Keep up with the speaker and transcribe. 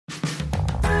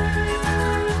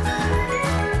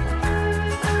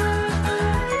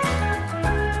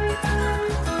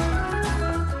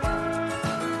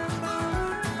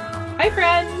Hi,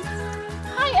 friends.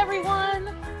 Hi,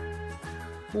 everyone.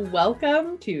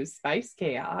 Welcome to Spice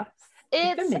Chaos.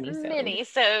 It's a mini-sode.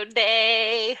 mini-sode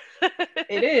day.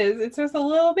 It is. It's just a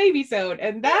little baby-sode.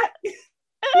 And that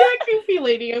goofy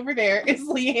lady over there is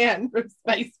Leanne from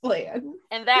Spice Plan.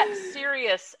 And that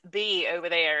serious bee over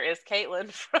there is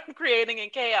Caitlin from Creating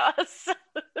in Chaos.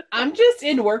 I'm just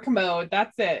in work mode.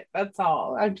 That's it. That's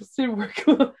all. I'm just in work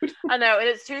mode. I know, and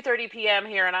it's 2:30 p.m.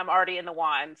 here, and I'm already in the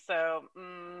wine. So,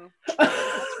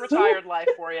 that's retired life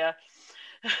for you.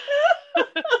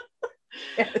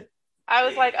 Yes. I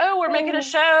was like, oh, we're making a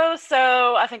show,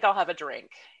 so I think I'll have a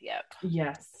drink. Yep.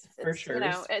 Yes, for sure. You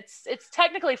know, it's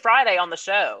technically Friday on the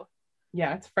show.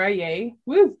 Yeah, it's Friday.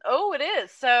 Woo. Oh, it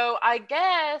is. So I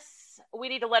guess we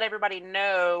need to let everybody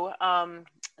know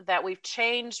that we've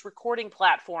changed recording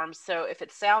platforms. So if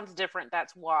it sounds different,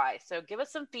 that's why. So give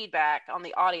us some feedback on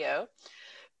the audio.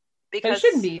 Because it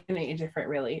shouldn't be any different,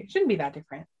 really. It shouldn't be that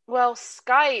different. Well,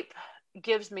 Skype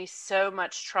gives me so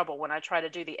much trouble when I try to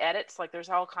do the edits. Like there's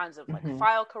all kinds of like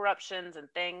file corruptions and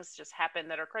things just happen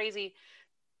that are crazy.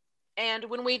 And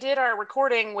when we did our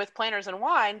recording with Planners and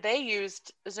Wine, they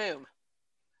used Zoom.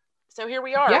 So here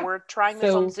we are. Yeah. We're trying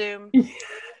this on Zoom.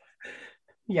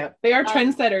 Yep. They are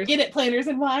trendsetters. Get it, Planners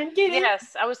and Wine. Get it.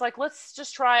 Yes. I was like, let's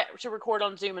just try to record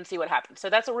on Zoom and see what happens. So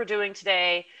that's what we're doing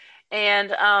today.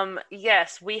 And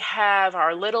yes, we have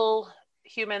our little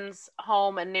humans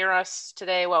home and near us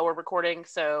today while we're recording.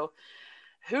 So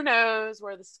who knows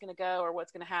where this is going to go or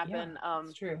what's going to happen. Yeah,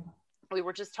 that's true. We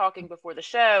were just talking before the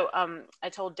show. I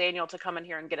told Daniel to come in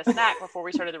here and get a snack before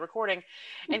we started the recording.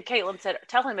 And Caitlin said,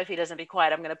 tell him if he doesn't be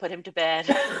quiet, I'm going to put him to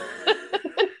bed.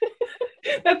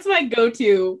 That's my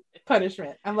go-to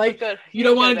punishment. I'm like, good. You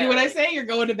don't want to do what I say? You're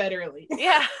going to bed early.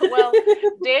 Yeah. Well,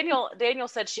 Daniel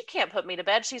said she can't put me to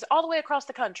bed. She's all the way across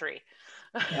the country.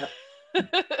 Yep.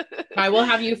 I will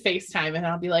have you FaceTime and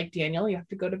I'll be like, Daniel, you have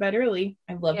to go to bed early.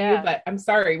 I love you, but I'm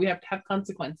sorry. We have to have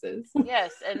consequences.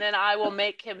 Yes. And then I will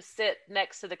make him sit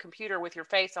next to the computer with your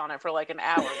face on it for like an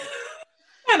hour.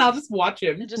 And I'll just watch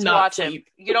him. Just watch him.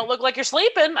 You don't look like you're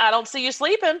sleeping. I don't see you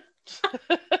sleeping.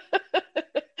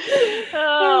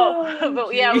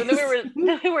 But yeah,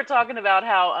 we were talking about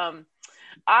how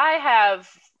I have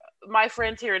my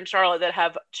friends here in Charlotte that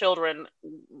have children.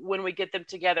 When we get them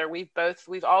together, we've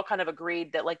all kind of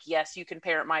agreed that like, yes, you can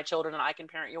parent my children and I can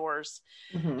parent yours.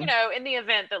 You know, in the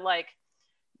event that like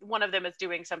one of them is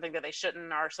doing something that they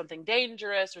shouldn't or something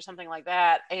dangerous or something like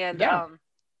that. And I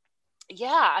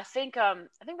think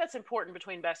that's important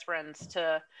between best friends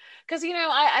because you know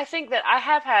I think that I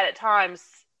have had at times,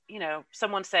 you know,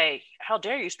 someone say, how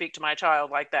dare you speak to my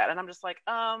child like that? And I'm just like,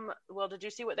 well, did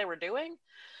you see what they were doing?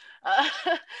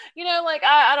 You know, like,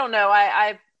 I don't know.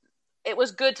 It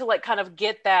was good to like kind of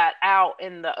get that out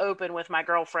in the open with my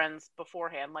girlfriends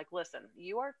beforehand. Like, listen,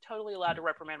 you are totally allowed to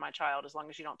reprimand my child as long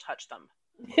as you don't touch them.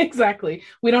 Exactly.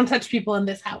 We don't touch people in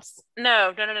this house.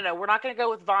 No. We're not going to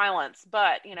go with violence,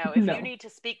 but you know, if you need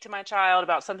to speak to my child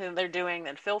about something that they're doing,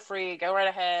 then feel free, go right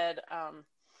ahead.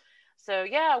 So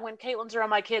yeah, when Caitlin's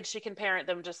around my kids, she can parent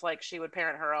them just like she would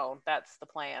parent her own. That's the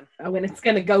plan. Oh, and it's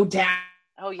going to go down.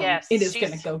 Oh yes, it is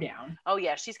going to go down. Oh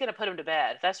yeah, she's going to put him to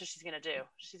bed. That's what she's going to do.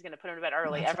 She's going to put him to bed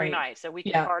early every night so we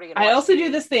can party. And I also do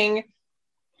this thing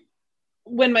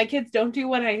when my kids don't do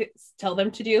what I tell them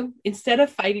to do. Instead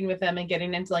of fighting with them and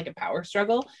getting into like a power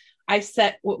struggle, I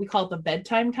set what we call the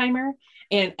bedtime timer,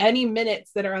 and any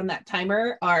minutes that are on that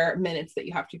timer are minutes that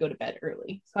you have to go to bed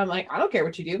early. So I'm like, I don't care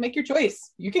what you do, make your choice.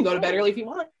 You can go to bed early if you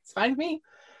want. It's fine with me.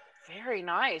 Very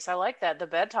nice. I like that, the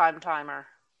bedtime timer.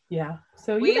 Yeah.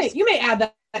 So you may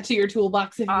add that to your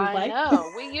toolbox if you would like. I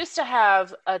know. We used to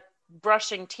have a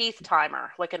brushing teeth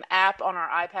timer, like an app on our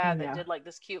iPad that did like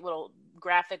this cute little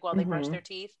graphic while they brush their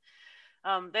teeth.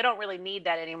 They don't really need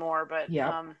that anymore, but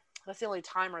that's the only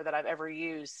timer that I've ever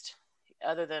used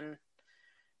other than,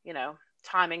 you know,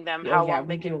 timing them how long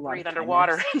they can breathe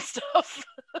underwater and stuff.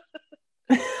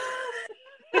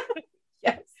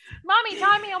 Yes. Mommy,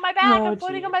 tie me on my back. I'm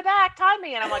floating on my back. Tie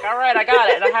me. And I'm like, all right, I got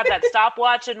it. And I have that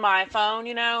stopwatch in my phone,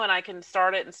 you know, and I can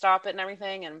start it and stop it and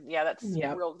everything. And yeah, that's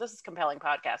real. This is compelling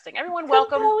podcasting. Everyone,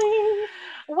 welcome.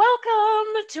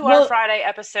 Welcome to our Friday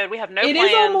episode. We have no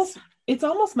plans. It's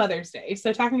almost Mother's Day.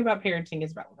 So talking about parenting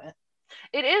is relevant.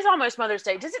 It is almost Mother's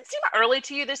Day. Does it seem early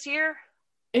to you this year?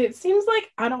 It seems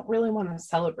like I don't really want to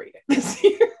celebrate it this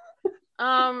year.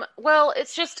 Well,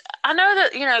 it's just, I know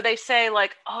that, you know, they say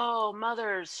like, oh,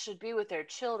 mothers should be with their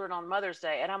children on Mother's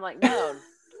Day. And I'm like, no.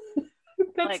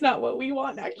 That's not what we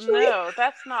want, actually. No,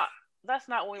 that's not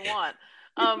what we want.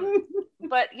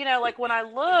 But, you know, like when I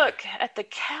look at the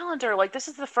calendar, like this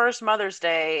is the first Mother's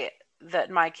Day that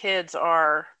my kids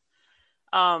are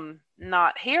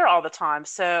not here all the time.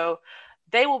 So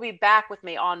they will be back with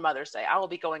me on Mother's Day. I will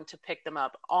be going to pick them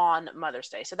up on Mother's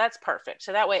Day. So that's perfect.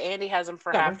 So that way Andy has them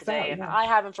for That half the works day out, and yeah. I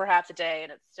have them for half the day.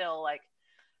 And it's still like,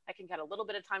 I can get a little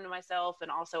bit of time to myself and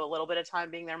also a little bit of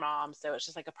time being their mom. So it's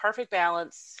just like a perfect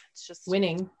balance. It's just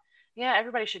Winning. Yeah,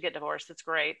 everybody should get divorced. It's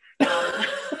great.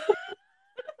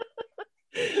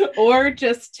 Or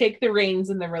just take the reins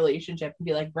in the relationship and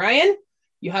be like, Brian,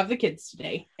 you have the kids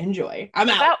today. Enjoy. I'm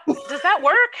out. Does that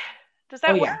work? Does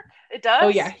that work? Yeah. It does? Oh,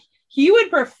 yeah. He would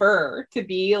prefer to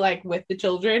be like with the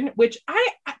children, which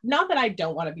not that I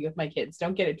don't want to be with my kids,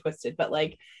 don't get it twisted, but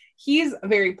like he's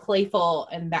very playful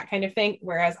and that kind of thing.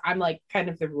 Whereas I'm like kind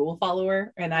of the rule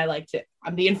follower and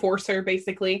I'm the enforcer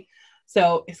basically.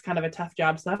 So it's kind of a tough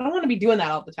job. So I don't want to be doing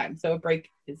that all the time. So a break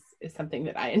is something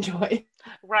that I enjoy.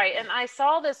 Right. And I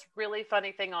saw this really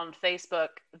funny thing on Facebook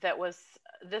that was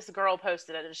this girl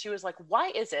posted it and she was like,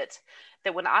 why is it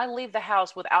that when I leave the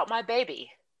house without my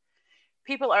baby,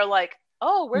 people are like,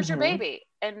 oh, where's your baby?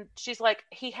 And she's like,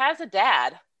 he has a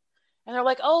dad. And they're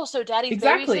like, oh, so daddy's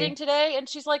babysitting today? And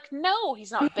she's like, no,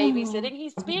 he's not babysitting.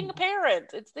 He's being a parent.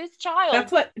 It's his child.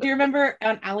 That's what, do you remember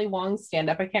on Ali Wong's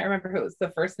stand-up? I can't remember who it was, the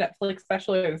first Netflix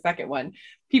special or the second one.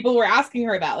 People were asking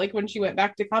her that, like when she went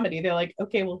back to comedy, they're like,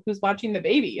 okay, well, who's watching the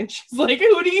baby? And she's like,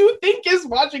 who do you think is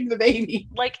watching the baby?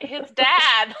 Like his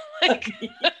dad.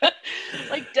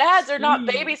 Like dads are not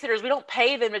babysitters. We don't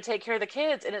pay them to take care of the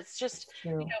kids. And it's just,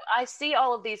 I see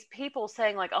all of these people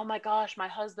saying like, oh my gosh, my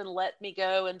husband let me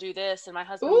go and do this. And my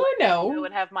husband let me go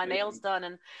and have my nails done.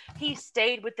 And he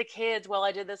stayed with the kids while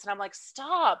I did this. And I'm like,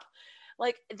 stop.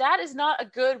 Like that is not a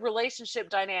good relationship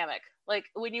dynamic. Like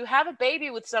when you have a baby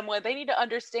with someone, they need to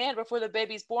understand before the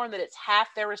baby's born that it's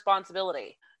half their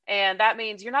responsibility. And that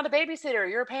means you're not a babysitter,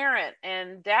 you're a parent.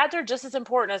 And dads are just as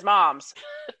important as moms.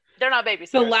 They're not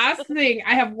babysitters. The last thing,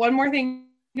 I have one more thing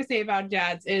to say about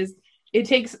dads is it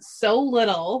takes so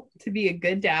little to be a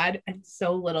good dad and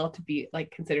so little to be like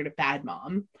considered a bad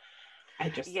mom. I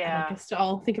like us to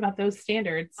all think about those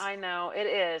standards. I know it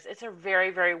is. It's a very,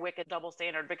 very wicked double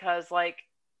standard because like,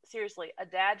 seriously, a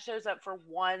dad shows up for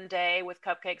one day with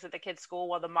cupcakes at the kids' school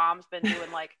while the mom's been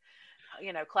doing like,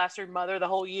 classroom mother the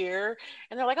whole year.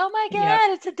 And they're like, oh my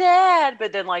God, it's a dad.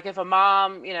 But then like if a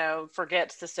mom,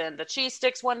 forgets to send the cheese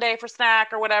sticks one day for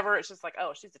snack or whatever, it's just like,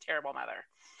 oh, she's a terrible mother.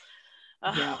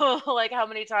 Like how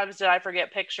many times did I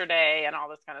forget picture day and all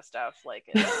this kind of stuff? Like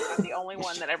I'm the only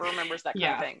one that ever remembers that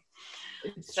kind of thing.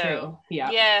 It's true.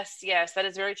 Yeah. Yes, that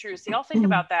is very true. So y'all think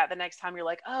about that the next time you're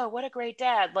like, oh, what a great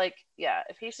dad. Like, yeah,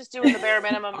 if he's just doing the bare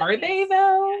minimum. Are they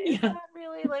though? Not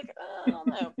really like, I don't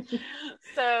know.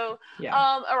 So,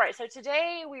 all right. So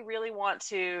today we really want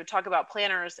to talk about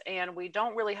planners and we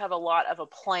don't really have a lot of a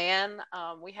plan.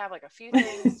 We have like a few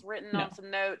things written on some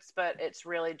notes, but it's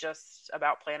really just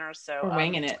about planners. So we're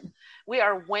winging it. We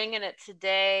are winging it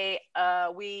today.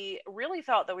 We really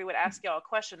thought that we would ask y'all a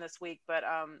question this week, but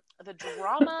the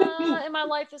drama in my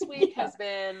life this week has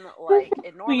been like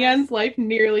enormous. Leanne's life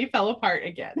nearly fell apart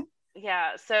again.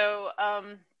 Yeah. So,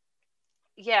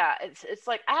 it's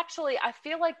like, actually, I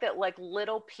feel like that like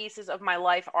little pieces of my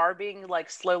life are being like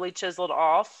slowly chiseled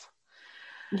off.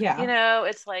 Yeah.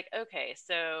 It's like, okay,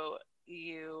 so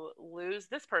you lose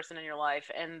this person in your life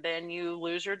and then you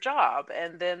lose your job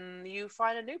and then you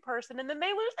find a new person and then they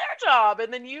lose their job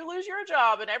and then you lose your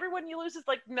job and everyone you lose is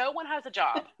like, no one has a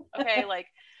job. Okay. Like,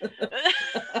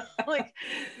 like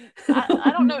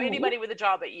I don't know anybody with a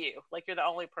job but you. Like you're the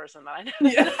only person that I know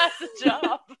that has a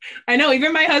job. I know.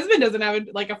 Even my husband doesn't have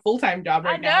a full-time job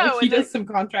right now. Like, he does some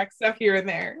contract stuff here and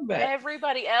there, but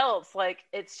everybody else, like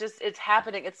it's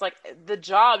happening. It's like the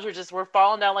jobs we're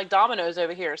falling down like dominoes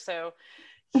over here. So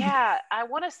yeah, I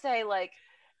want to say like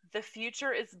the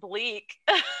future is bleak.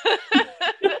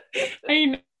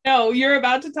 I know. You're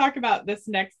about to talk about this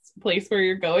next place where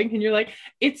you're going and you're like,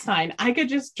 it's fine. I could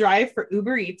just drive for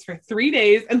Uber Eats for 3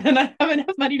 days and then I have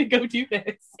enough money to go do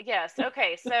this. Yes.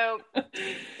 Okay. So,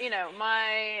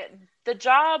 the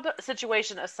job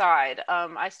situation aside,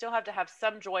 I still have to have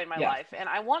some joy in my life. And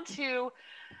I want to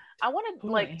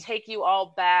like take you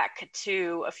all back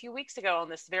to a few weeks ago on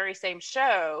this very same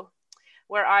show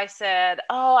where I said,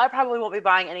 oh, I probably won't be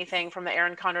buying anything from the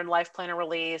Erin Condren Life Planner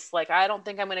release. Like, I don't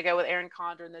think I'm going to go with Erin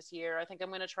Condren this year. I think I'm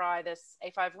going to try this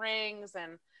A5 rings.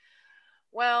 And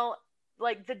well,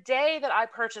 like the day that I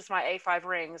purchased my A5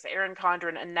 rings, Erin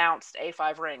Condren announced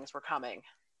A5 rings were coming.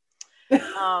 And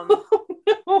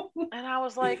I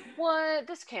was like, what?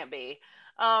 This can't be.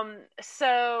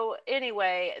 So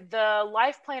anyway, the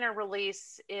Life Planner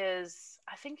release is,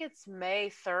 I think it's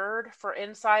May 3rd for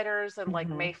insiders and like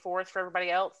May 4th for everybody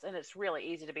else. And it's really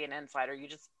easy to be an insider. You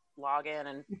just log in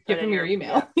and give them your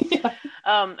email. Yeah.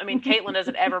 I mean, Caitlin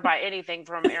doesn't ever buy anything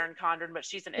from Erin Condren, but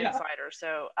she's an Yeah. insider.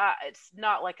 So it's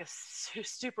not like a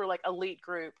super like elite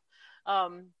group.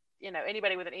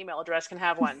 Anybody with an email address can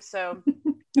have one. So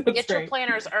get your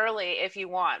planners early if you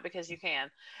want, because you can.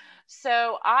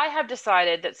 So I have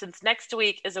decided that since next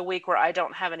week is a week where I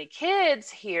don't have any kids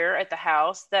here at the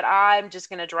house, that I'm just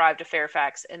going to drive to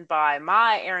Fairfax and buy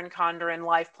my Erin Condren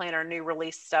Life Planner new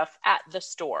release stuff at the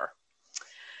store.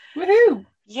 Woohoo!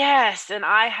 Yes, and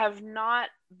I have not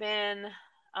been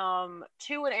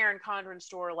to an Erin Condren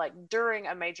store like during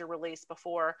a major release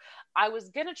before. I was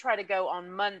going to try to go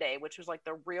on Monday, which was like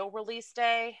the real release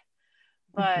day.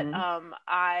 But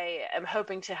I am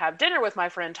hoping to have dinner with my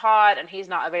friend Todd, and he's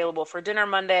not available for dinner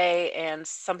Monday, and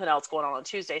something else going on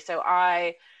Tuesday. So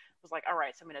I was like, all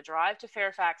right, so I'm going to drive to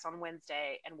Fairfax on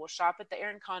Wednesday, and we'll shop at the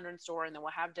Erin Condren store, and then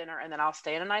we'll have dinner, and then I'll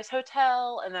stay in a nice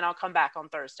hotel, and then I'll come back on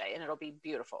Thursday, and it'll be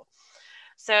beautiful.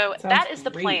 So that is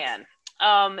the plan.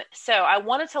 So I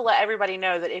wanted to let everybody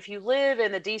know that if you live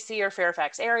in the DC or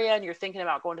Fairfax area and you're thinking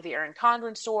about going to the Erin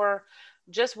Condren store,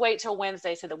 just wait till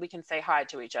Wednesday so that we can say hi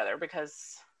to each other,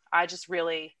 because I just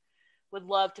really would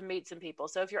love to meet some people.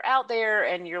 So if you're out there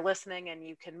and you're listening and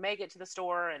you can make it to the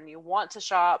store and you want to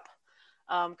shop,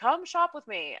 come shop with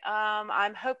me.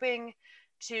 I'm hoping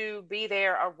to be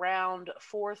there around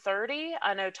 4:30.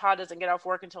 I know Todd doesn't get off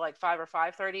work until like 5 or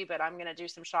 5:30, but I'm going to do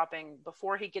some shopping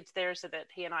before he gets there so that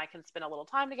he and I can spend a little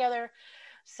time together.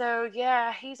 So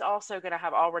yeah, he's also going to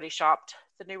have already shopped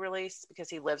the new release because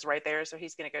he lives right there. So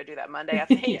he's going to go do that Monday, I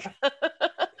think.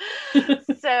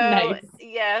 So nice.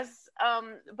 Yes.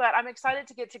 But I'm excited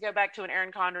to go back to an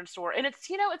Erin Condren store. And it's,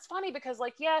 it's funny because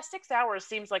 6 hours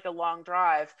seems like a long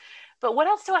drive, but what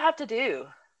else do I have to do?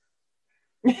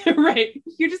 Right.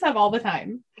 You just have all the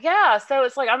time. Yeah. So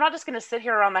it's like, I'm not just going to sit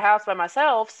here around the house by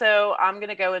myself. So I'm going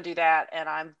to go and do that. And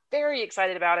I'm very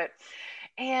excited about it.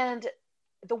 And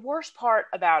the worst part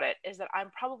about it is that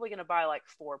I'm probably going to buy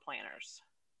 4 planners.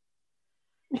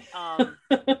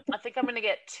 I think I'm going to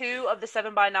get 2 of the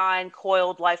 7x9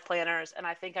 coiled life planners, and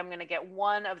I think I'm going to get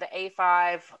 1 of the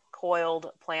A5 coiled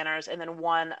planners, and then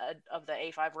 1 of the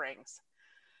A5 rings.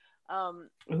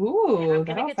 Ooh, I'm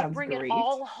going to get to bring it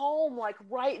all home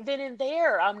right then and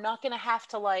there. I'm not going to have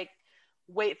to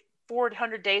wait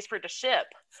 400 days for it to ship.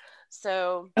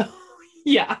 So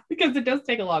yeah, because it does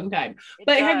take a long time.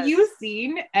 But have you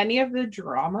seen any of the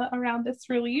drama around this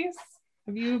release?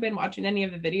 Have you been watching any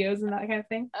of the videos and that kind of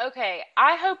thing? Okay,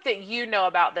 I hope that you know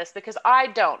about this because I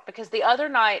don't. Because the other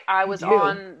night I was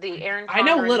on the Erin Condren. I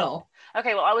know little.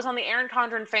 Okay, well, I was on the Erin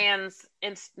Condren fans,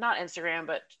 not Instagram,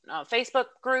 but Facebook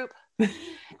group.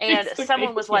 And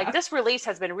someone was like, this release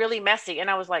has been really messy. And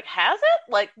I was like, has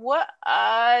it? What?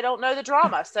 I don't know the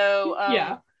drama. So,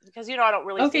 yeah. Because, I don't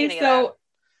really see any of that.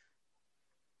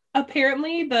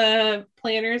 Apparently the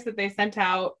planners that they sent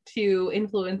out to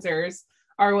influencers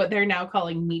are what they're now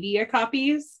calling media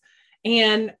copies.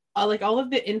 And all of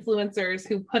the influencers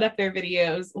who put up their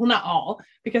videos, well, not all,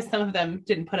 because some of them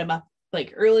didn't put them up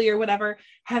early or whatever,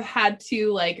 have had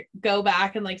to go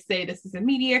back and say, this is a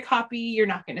media copy. You're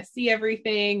not going to see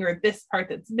everything, or this part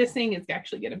that's missing is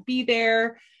actually going to be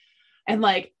there. And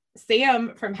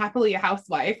Sam from Happily a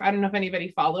Housewife, I don't know if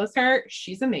anybody follows her.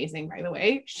 She's amazing, by the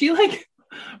way. She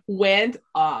went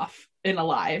off in a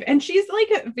live, and she's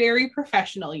very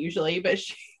professional usually, but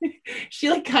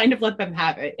she kind of let them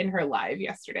have it in her live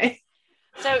yesterday.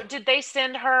 So did they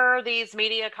send her these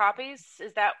media copies?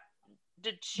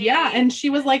 Did she? Yeah, and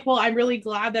she was like, well, I'm really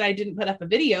glad that I didn't put up a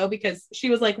video, because she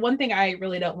was like, one thing I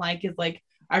really don't like is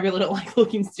I really don't like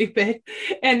looking stupid.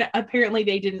 And apparently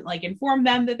they didn't inform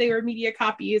them that they were media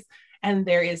copies. And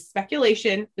there is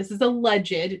speculation. This is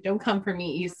alleged. Don't come for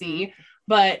me, EC.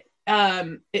 But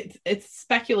it's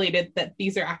speculated that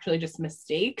these are actually just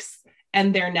mistakes,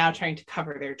 and they're now trying to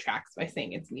cover their tracks by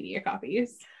saying it's media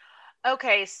copies.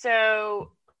 Okay,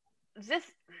 so this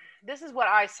is what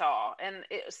I saw, and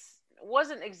it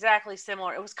wasn't exactly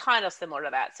similar. It was kind of similar to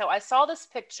that. So I saw this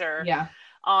picture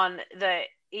on the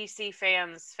EC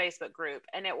fans Facebook group,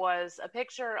 and it was a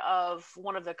picture of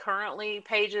one of the currently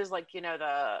pages,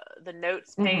 the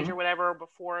notes page or whatever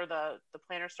before the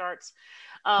planner starts.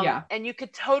 And you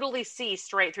could totally see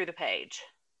straight through the page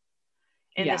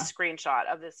in this screenshot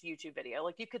of this YouTube video.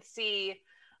 You could see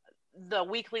the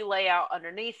weekly layout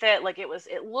underneath it.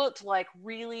 It looked like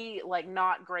really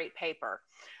not great paper.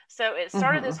 So it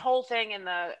started this whole thing in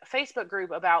the Facebook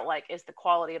group about is the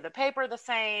quality of the paper the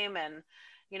same? And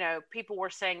people were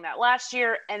saying that last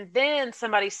year. And then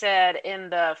somebody said in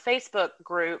the Facebook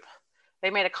group, they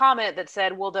made a comment that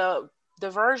said, well, the the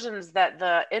versions that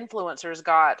the influencers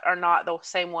got are not the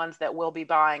same ones that we'll be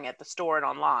buying at the store and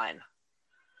online.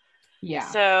 Yeah.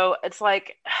 So it's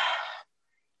like,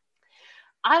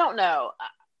 I don't know.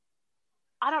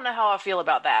 I don't know how I feel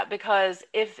about that, because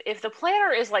if the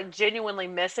planner is like genuinely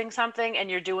missing something and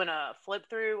you're doing a flip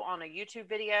through on a YouTube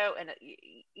video, and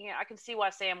I can see why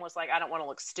Sam was like, I don't want to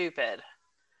look stupid.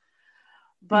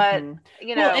 But well,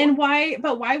 and why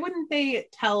wouldn't they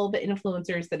tell the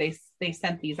influencers that they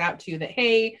sent these out to that,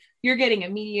 hey, you're getting a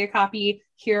media copy,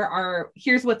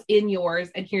 here's what's in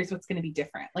yours and here's what's going to be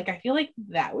different? Like, I feel like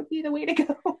that would be the way to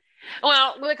go.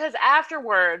 Well, because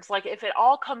afterwards, like if it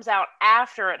all comes out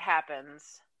after it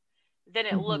happens, then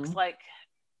it looks like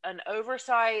an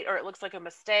oversight, or it looks like a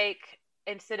mistake,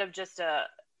 instead of just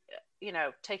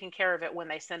taking care of it when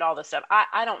they send all this stuff.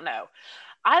 I don't know.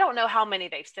 I don't know how many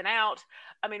they've sent out.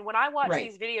 I mean, when I watch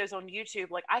these videos on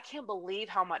YouTube, like, I can't believe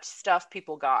how much stuff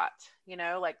people got,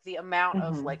 like the amount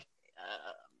of like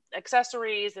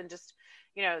accessories, and just,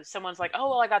 someone's like, oh,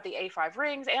 well, I got the A5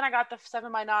 rings and I got the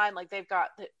 7x9. Like, they've got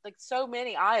like so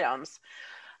many items.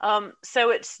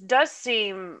 So it does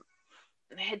seem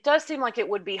like it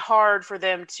would be hard for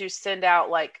them to send out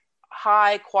like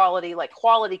high quality, like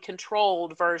quality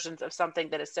controlled versions of something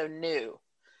that is so new.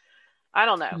 I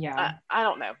don't know. Yeah. I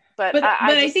don't know. But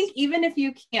I think even if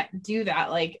you can't do that,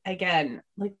 like, again,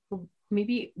 like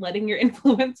maybe letting your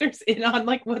influencers in on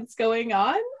like what's going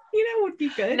on, would be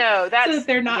good. No, so that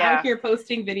they're not out here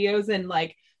posting videos and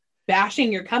like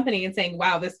bashing your company and saying,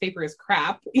 wow, this paper is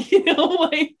crap, because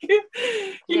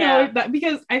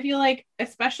I feel like,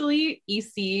 especially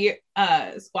EC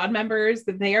squad members,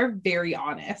 that they are very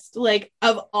honest. Like,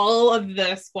 of all of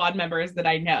the squad members that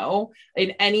I know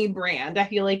in any brand, I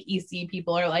feel like EC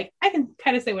people are like, I can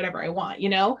kind of say whatever I want,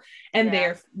 and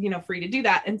they're, free to do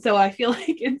that. And so I feel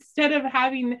like instead of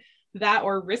having that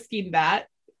or risking that,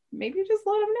 maybe just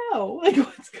let them know like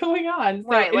what's going on. So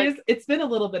right. It's been a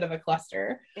little bit of a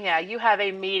cluster. Yeah. You have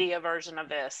a media version of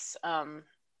this.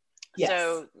 Yes.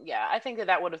 So yeah, I think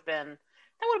that would have been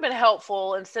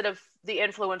helpful, instead of the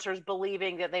influencers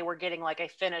believing that they were getting like a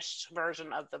finished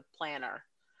version of the planner.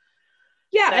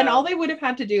 Yeah. So, and all they would have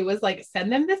had to do was like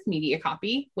send them this media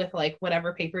copy with like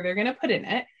whatever paper they're going to put in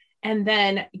it, and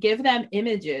then give them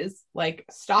images, like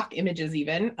stock images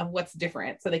even, of what's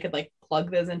different, so they could like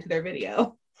plug those into their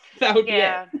video. That would be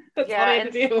it. That's all they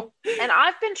had to do. And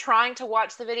I've been trying to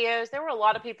watch the videos. There were a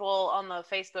lot of people on the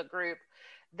Facebook group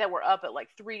that were up at like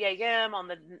 3 a.m. on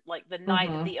the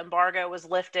night that the embargo was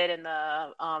lifted, and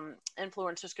the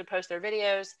influencers could post their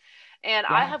videos. And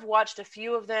I have watched a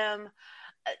few of them.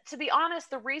 To be honest,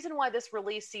 the reason why this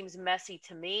release seems messy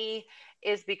to me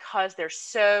is because there's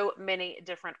so many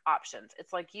different options.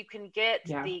 It's like you can get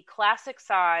the classic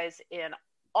size in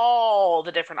all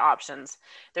the different options.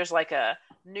 There's like a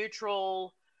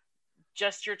neutral,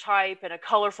 just your type, and a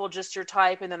colorful, just your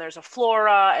type, and then there's a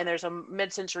flora, and there's a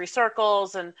mid-century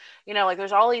circles, and like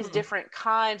there's all these different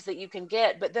kinds that you can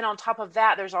get. But then on top of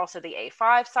that, there's also the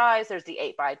A5 size, there's the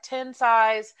 8x10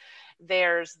 size,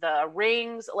 there's the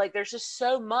rings. Like, there's just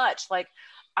so much. Like,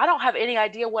 I don't have any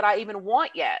idea what I even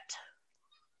want yet.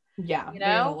 Yeah,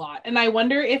 there's a lot. And I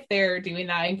wonder if they're doing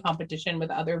that in competition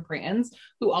with other brands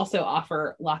who also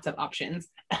offer lots of options.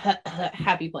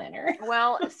 Happy Planner.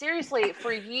 Well, seriously,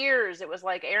 for years, it was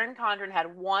like Erin Condren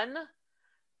had one,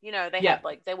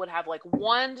 they would have like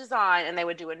one design, and they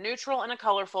would do a neutral and a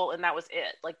colorful, and that was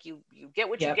it. Like, you get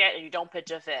what you get, and you don't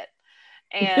pitch a fit.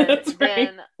 And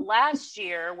then last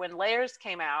year, when Layers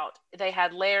came out, they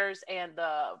had Layers and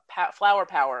the Flower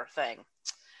Power thing.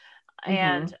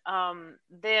 And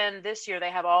then this year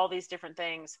they have all these different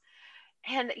things.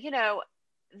 And,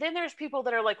 then there's people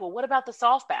that are like, well, what about the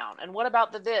softbound? And what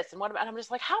about the this? And what about, I'm just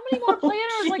like, how many more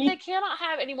planners? Like, they cannot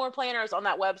have any more planners on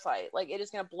that website. Like, it is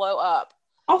going to blow up.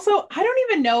 Also, I don't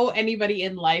even know anybody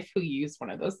in life who used one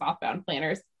of those softbound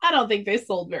planners. I don't think they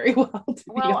sold very well, to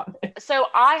be honest. So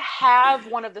I have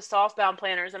one of the softbound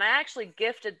planners, and I actually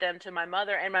gifted them to my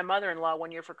mother and my mother-in-law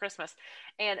one year for Christmas.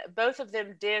 And both of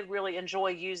them did really enjoy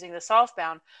using the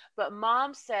softbound. But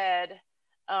Mom said,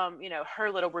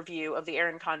 her little review of the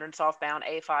Erin Condren softbound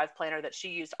A5 planner that she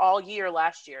used all year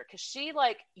last year, because she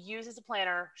like uses a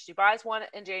planner. She buys one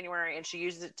in January and she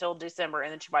uses it till December,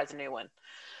 and then she buys a new one.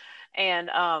 And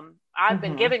I've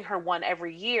been giving her one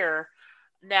every year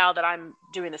now that I'm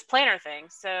doing this planner thing.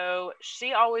 So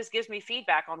she always gives me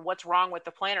feedback on what's wrong with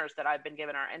the planners that I've been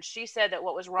giving her. And she said that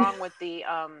what was wrong with the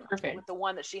with the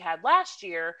one that she had last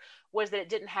year was that it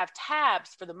didn't have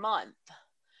tabs for the month.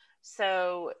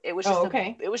 So it was just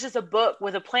it was just a book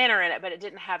with a planner in it, but it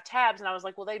didn't have tabs. And I was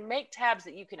like, well, they make tabs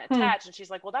that you can attach. And she's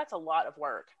like, well, that's a lot of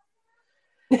work.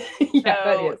 Yeah,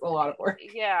 that So is a lot of work.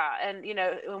 yeah, and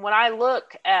when I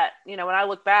look at, when I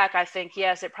look back, I think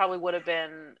yes, it probably would have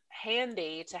been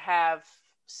handy to have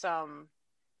some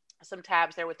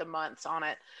tabs there with the months on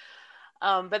it.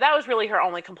 But that was really her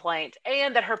only complaint,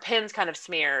 and that her pen's kind of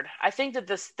smeared. I think that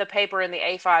the paper in the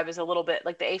A5 is a little bit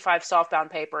like the A5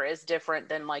 softbound paper is different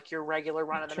than like your regular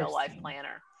run of the mill life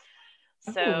planner.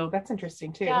 Oh, So that's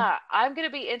interesting too. yeah, I'm going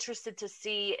to be interested to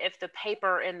see if the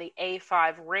paper in the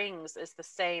A5 rings is the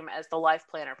same as the life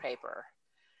planner paper.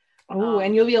 Oh,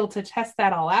 and you'll be able to test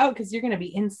that all out because you're going to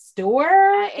be in store.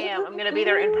 I am. I'm going to be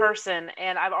there in person,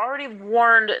 and I've already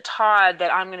warned Todd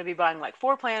that I'm going to be buying like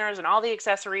 4 planners and all the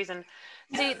accessories. And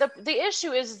see, the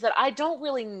issue is that I don't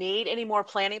really need any more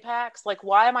planning packs. Like,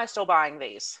 why am I still buying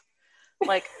these?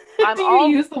 Like, do you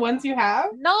use the ones you have?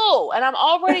 No, and I'm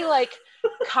already like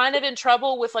kind of in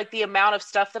trouble with like the amount of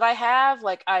stuff that I have.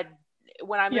 Like,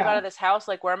 when I move out of this house,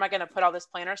 like, where am I going to put all this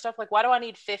planner stuff? Like, why do I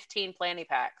need 15 planning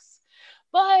packs?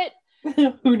 But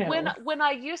who knows? When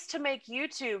I used to make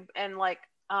YouTube and like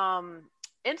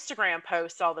Instagram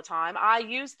posts all the time, I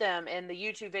use them in the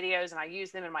YouTube videos and I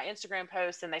use them in my Instagram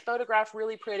posts, and they photograph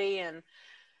really pretty, and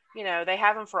they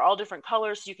have them for all different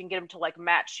colors, so you can get them to like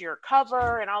match your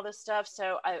cover and all this stuff.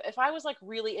 So if I was like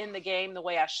really in the game the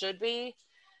way I should be,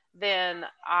 then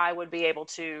I would be able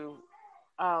to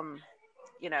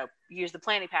use the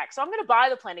planning pack. So I'm going to buy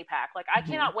the planning pack. Like, I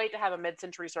cannot wait to have a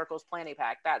Mid-Century Circles planning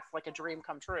pack. That's like a dream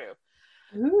come true.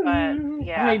 Ooh, but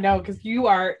yeah, I know, because you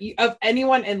are, of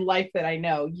anyone in life that I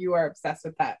know, you are obsessed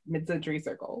with that Mid-Century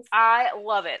Circles. I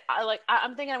love it.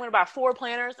 I'm thinking I'm going to buy 4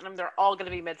 planners, and they're all going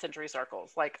to be Mid-Century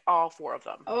Circles, like all 4 of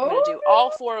them. I'm going to do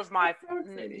all 4 of my,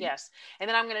 yes. And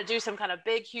then I'm going to do some kind of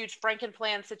big, huge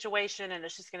Frankenplan situation, and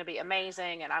it's just going to be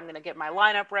amazing. And I'm going to get my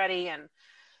lineup ready, and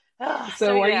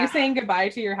so are you saying goodbye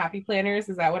to your happy planners?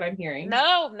 Is that what I'm hearing?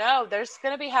 No, there's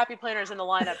going to be happy planners in the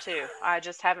lineup too. I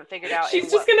just haven't figured out.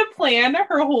 She's just going to plan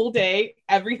her whole day,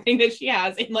 everything that she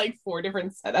has in like 4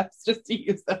 different setups just to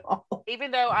use them all.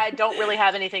 Even though I don't really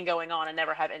have anything going on and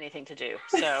never have anything to do.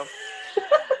 So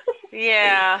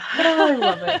yeah. I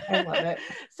love it.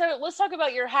 So let's talk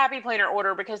about your happy planner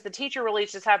order, because the teacher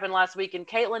release just happened last week and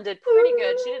Caitlin did pretty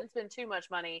good. She didn't spend too much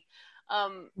money.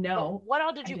 No. What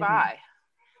all did you buy?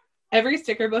 Every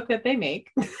sticker book that they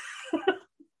make.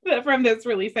 From this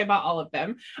release, I bought all of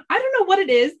them. I don't know what it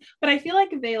is, but I feel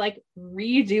like they like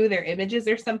redo their images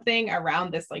or something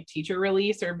around this like teacher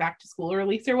release or back to school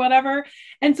release or whatever.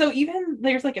 And so even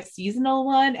there's like a seasonal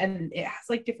one, and it has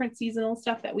like different seasonal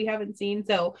stuff that we haven't seen.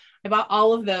 So I bought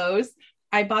all of those.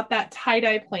 I bought that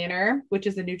tie-dye planner, which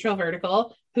is a neutral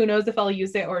vertical. Who knows if I'll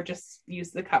use it or just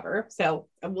use the cover. So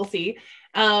we'll see.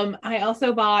 I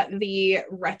also bought the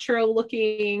retro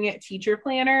looking teacher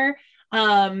planner.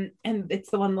 And it's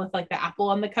the one with like the apple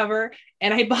on the cover.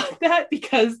 And I bought that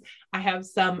because I have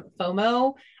some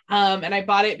FOMO. And I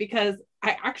bought it because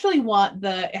I actually want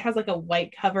it has like a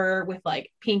white cover with like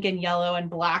pink and yellow and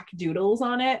black doodles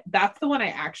on it. That's the one I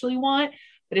actually want,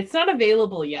 but it's not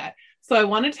available yet. So I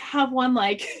wanted to have one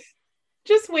like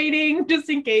just waiting, just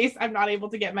in case I'm not able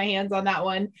to get my hands on that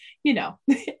one,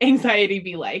 anxiety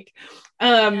be like.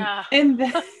 And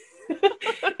then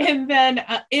and then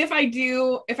if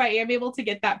I am able to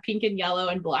get that pink and yellow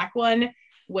and black one,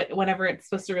 whenever it's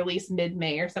supposed to release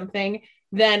mid-May or something,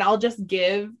 then I'm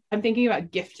thinking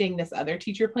about gifting this other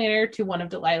teacher planner to one of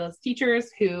Delilah's teachers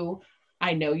who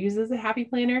I know uses a happy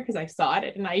planner because I saw it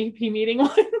at an IEP meeting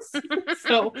once.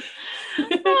 So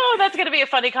that's going to be a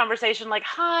funny conversation. Like,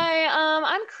 hi,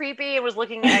 I'm creepy. I was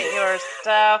looking at your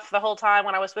stuff the whole time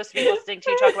when I was supposed to be listening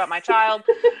to you talk about my child.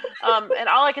 And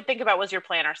all I could think about was your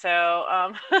planner. So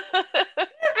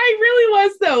I really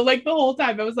was though. Like the whole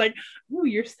time I was like, ooh,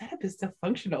 your setup is so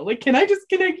functional. Like, can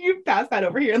you pass that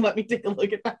over here and let me take a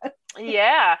look at that?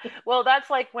 Yeah. Well, that's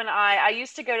like when I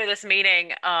used to go to this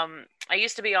meeting. I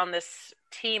used to be on this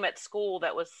team at school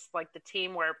that was like the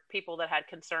team where people that had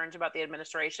concerns about the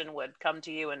administration would come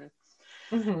to you, and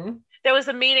there was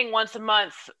a meeting once a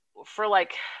month for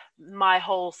like my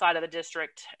whole side of the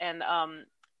district. And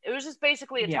it was just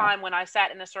basically a time when I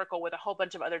sat in a circle with a whole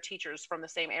bunch of other teachers from the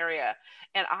same area.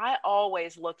 And I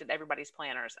always looked at everybody's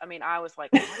planners. I mean, I was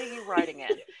like, what are you writing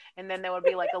in? And then there would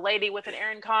be like a lady with an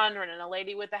Erin Condren and a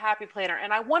lady with a happy planner.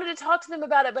 And I wanted to talk to them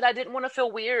about it, but I didn't want to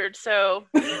feel weird. So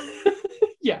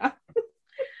yeah.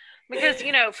 Because,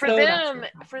 for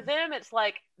them, it's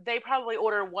like they probably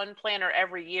order one planner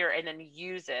every year and then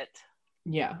use it.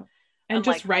 Yeah. And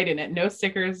just write in it. No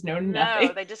stickers, no nothing.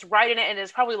 No, they just write in it, and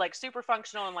it's probably like super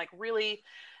functional and like really,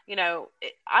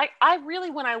 I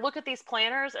really, when I look at these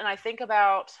planners and I think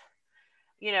about,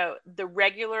 the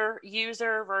regular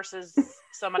user versus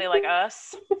somebody like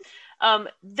us.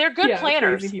 They're good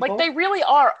planners. Like they really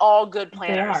are all good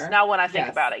planners. Now, when I think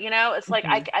about it, it's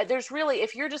like, there's really,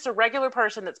 if you're just a regular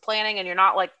person that's planning and you're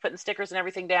not like putting stickers and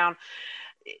everything down,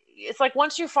 it's like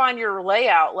once you find your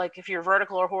layout, like if you're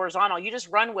vertical or horizontal, you just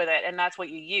run with it and that's what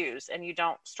you use and you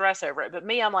don't stress over it. But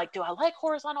me, I'm like, do I like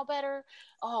horizontal better?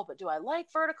 Oh, but do I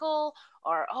like vertical?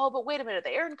 Or, oh, but wait a minute,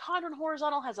 the Erin Condren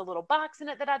horizontal has a little box in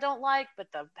it that I don't like, but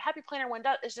the Happy Planner one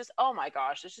does. It's just, oh my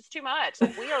gosh, it's just too much.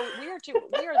 Like we are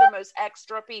the most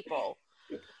extra people.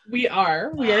 We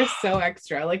are so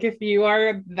extra. Like if you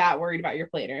are that worried about your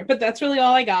planner, but that's really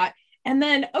all I got. And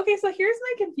then, okay, so here's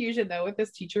my confusion though with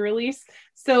this teacher release.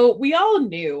 So we all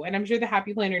knew, and I'm sure the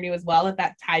Happy Planner knew as well,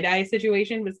 that tie-dye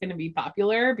situation was going to be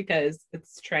popular because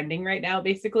it's trending right now,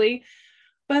 basically.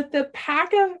 But the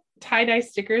pack of tie-dye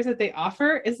stickers that they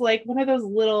offer is like one of those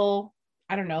little,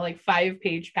 I don't know, like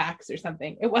 5-page packs or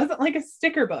something. It wasn't like a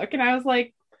sticker book. And I was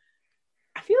like,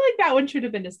 I feel like that one should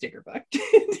have been a sticker book. Do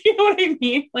you know what I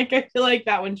mean? Like, I feel like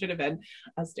that one should have been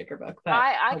a sticker book. But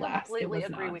I completely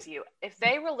agree with you. If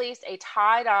they released a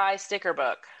tie-dye sticker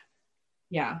book,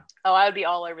 I would be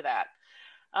all over that.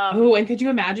 And could you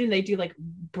imagine they do like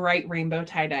bright rainbow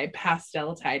tie-dye,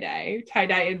 pastel tie-dye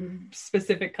in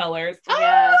specific colors?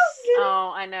 Yes.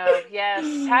 Oh, I know. Yes.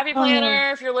 Happy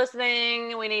Planner, if you're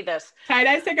listening, we need this.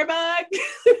 Tie-dye sticker book.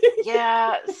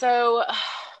 Yeah. So...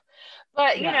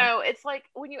 But, it's like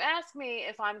when you ask me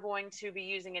if I'm going to be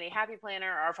using any Happy Planner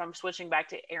or if I'm switching back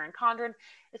to Erin Condren,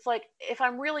 it's like, if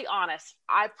I'm really honest,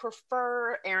 I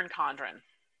prefer Erin Condren.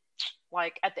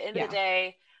 Like at the end of the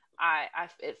day,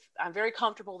 I'm very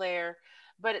comfortable there,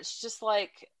 but it's just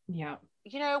like, when I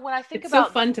think about... It's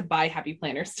so fun to buy Happy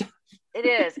Planner stuff. It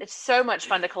is. It's so much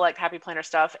fun to collect Happy Planner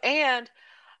stuff. And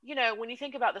when you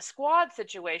think about the squad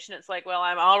situation, it's like, well,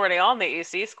 I'm already on the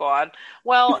EC squad.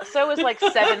 Well, so is like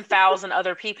 7,000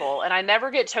 other people. And I never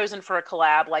get chosen for a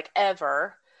collab, like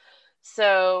ever.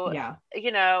 So,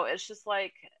 it's just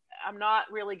like, I'm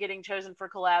not really getting chosen for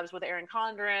collabs with Erin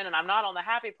Condren, and I'm not on the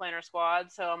Happy Planner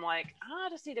squad. So I'm like, I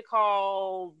just need to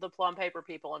call the Plum Paper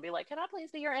people and be like, can I please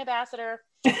be your ambassador?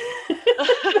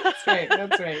 That's right.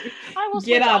 I will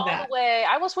switch all the way.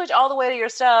 I will switch all the way to your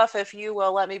stuff if you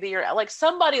will let me be your, like,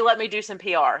 somebody let me do some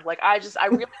PR. Like, I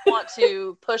really want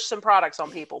to push some products on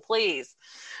people, please.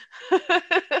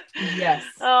 Yes.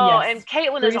 And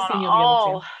Caitlin is on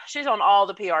all, she's on all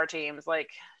the PR teams.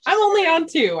 Like, I'm only on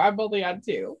two.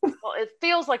 Well, it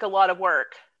feels like a lot of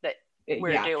work that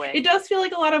we're doing. It does feel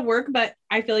like a lot of work, but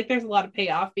I feel like there's a lot of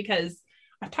payoff because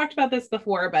I've talked about this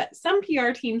before, but some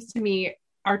PR teams to me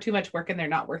are too much work and they're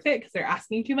not worth it because they're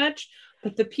asking too much.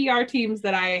 But the PR teams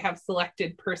that I have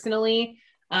selected personally,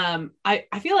 I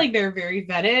feel like they're very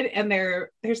vetted and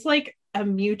there's like a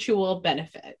mutual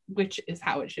benefit, which is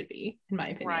how it should be, in my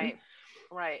opinion.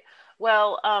 Right.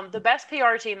 Well, the best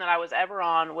PR team that I was ever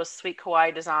on was Sweet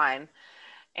Kawaii Design.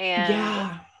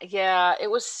 And it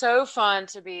was so fun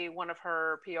to be one of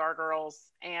her PR girls.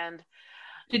 And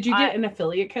did you get an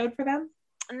affiliate code for them?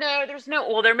 No, there's no,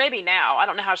 well, there may be now. I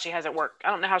don't know how she has it work. I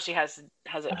don't know how she has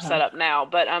it set up now,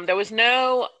 but there was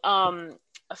no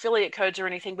affiliate codes or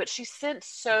anything, but she sent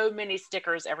so many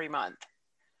stickers every month.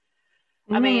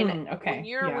 I mean, when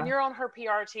you're on her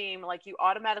PR team, like you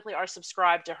automatically are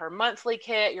subscribed to her monthly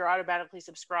kit. You're automatically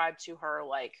subscribed to her,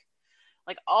 like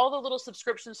all the little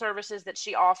subscription services that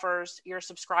she offers. You're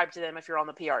subscribed to them if you're on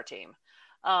the PR team.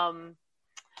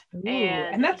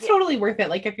 And that's totally worth it.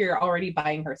 Like if you're already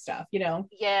buying her stuff,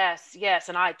 Yes.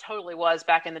 And I totally was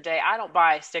back in the day. I don't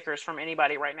buy stickers from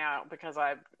anybody right now because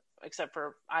except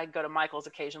for I go to Michael's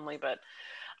occasionally, but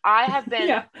I have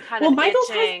been kind of Michael's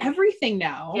itching. has everything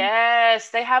now. Yes,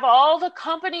 they have all the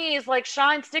companies like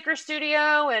Shine Sticker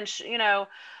Studio and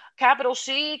Capital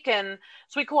Chic and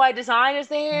Sweet Kawaii Design is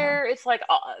there. It's like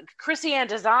Chrissy Ann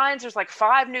Designs. There's like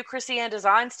 5 new Chrissy Ann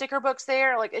Design sticker books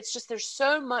there. Like it's just there's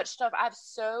so much stuff. I have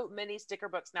so many sticker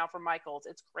books now from Michael's.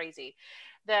 It's crazy.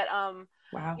 That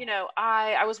wow.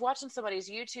 I was watching somebody's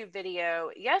YouTube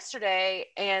video yesterday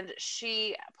and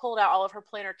she pulled out all of her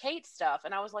Planner Kate stuff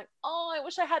and I was like, oh, I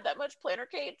wish I had that much Planner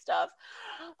Kate stuff.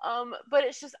 But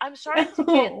it's just I'm starting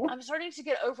to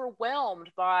get overwhelmed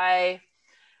by,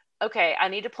 okay, I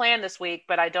need to plan this week,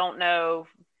 but I don't know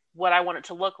what I want it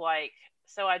to look like.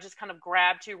 So I just kind of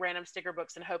grab 2 random sticker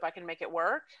books and hope I can make it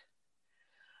work.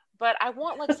 But I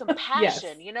want like some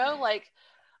passion, like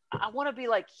I want to be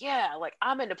like, like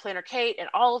I'm into Planner Kate and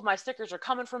all of my stickers are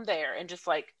coming from there. And just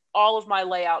like all of my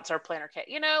layouts are Planner Kate,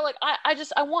 like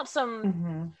I want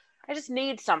some, I just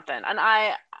need something. And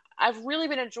I've really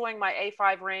been enjoying my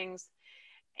A5 rings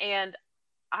and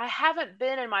I haven't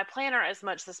been in my planner as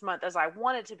much this month as I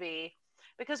wanted to be,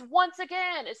 because once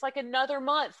again, it's like another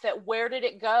month that where did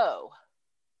it go?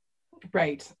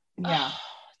 Right. Yeah.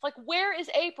 It's like, where is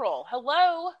April?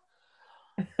 Hello?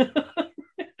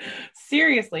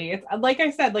 Seriously, it's like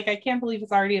I said, like I can't believe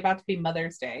it's already about to be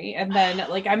Mother's Day. And then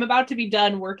like I'm about to be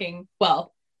done working.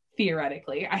 Well,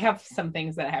 theoretically, I have some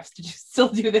things that I have to still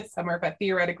do this summer, but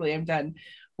theoretically I'm done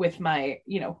with my,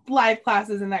 live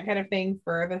classes and that kind of thing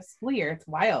for the school year. It's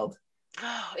wild.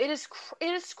 Oh, it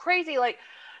is crazy. Like,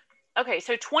 okay,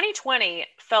 so 2020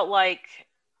 felt like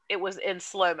it was in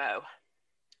slow-mo.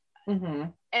 Mm-hmm.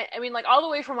 I mean, like all the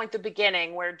way from like the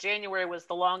beginning where January was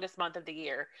the longest month of the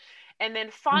year. And then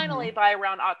finally by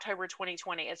around October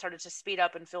 2020, it started to speed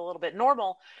up and feel a little bit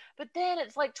normal. But then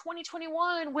it's like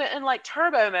 2021 went in like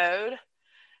turbo mode.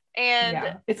 And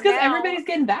yeah, it's because everybody's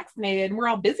getting vaccinated and we're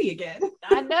all busy again.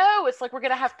 I know. It's like we're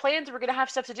going to have plans, we're going to have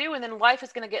stuff to do, and then life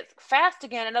is going to get fast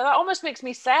again. And that almost makes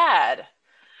me sad.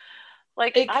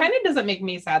 Like, it kind of doesn't make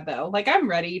me sad though. Like I'm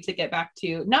ready to get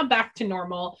not back to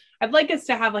normal. I'd like us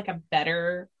to have like a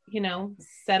better,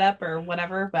 setup or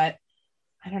whatever, but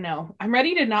I don't know. I'm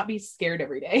ready to not be scared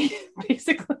every day,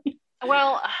 basically.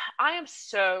 Well, I am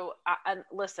so, and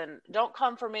listen, don't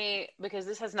come for me because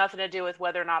this has nothing to do with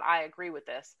whether or not I agree with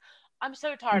this. I'm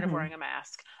so tired of wearing a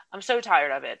mask. I'm so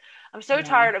tired of it. I'm so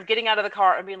tired of getting out of the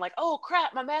car and being like, oh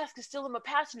crap, my mask is still in my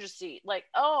passenger seat. Like,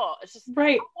 oh, it's just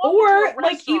right. Or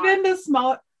like even the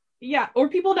small, or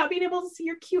people not being able to see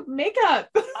your cute makeup.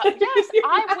 Yes,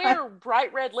 I wear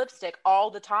bright red lipstick all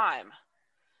the time,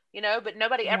 but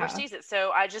nobody ever sees it.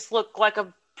 So I just look like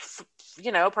a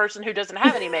person who doesn't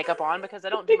have any makeup on because I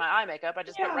don't do my eye makeup. I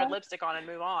just put red lipstick on and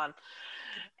move on.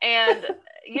 And,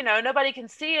 nobody can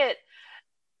see it.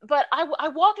 But I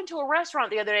walked into a restaurant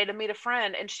the other day to meet a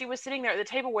friend, and she was sitting there at the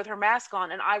table with her mask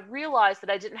on, and I realized that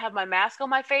I didn't have my mask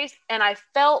on my face, and I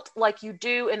felt like you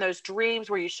do in those dreams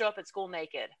where you show up at school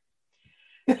naked.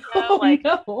 You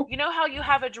know how you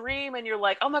have a dream and you're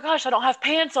like, oh my gosh, I don't have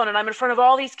pants on and I'm in front of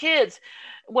all these kids.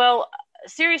 Well,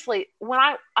 seriously, when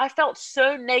I felt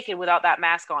so naked without that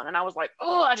mask on, and I was like,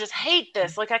 oh, I just hate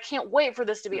this. Like, I can't wait for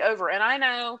this to be over. And I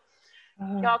know,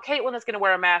 y'all, Caitlin is going to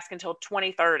wear a mask until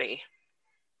 2030.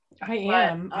 I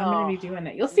am. I'm going to be doing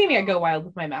it. You'll see me. I go wild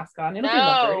with my mask on. It'll be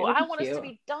lovely. I want us to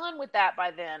be done with that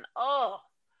by then. Oh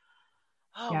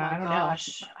yeah, my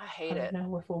gosh. I hate it. I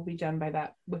don't know if we'll be done by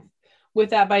that with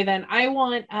that by then. I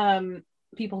want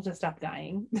people to stop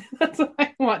dying. That's what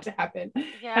I want to happen.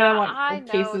 Yeah, and I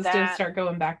want cases to start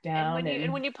going back down.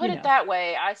 And when you put it that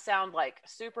way, I sound like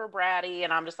super bratty,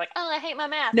 and I'm just like, oh, I hate my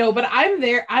mask. No, but I'm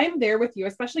there with you,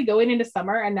 especially going into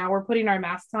summer, and now we're putting our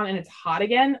masks on and it's hot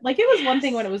again. Like it was one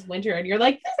thing when it was winter and you're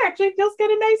like, this actually feels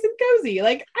kind of nice and cozy.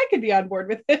 Like I could be on board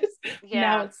with this. Yeah.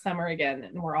 Now it's summer again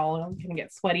and we're all going to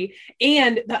get sweaty.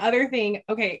 And the other thing,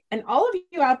 okay, and all of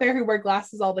you out there who wear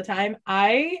glasses all the time,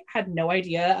 I had no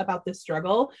idea about this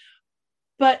struggle,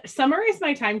 but summer is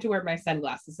my time to wear my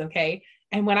sunglasses. Okay.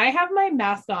 And when I have my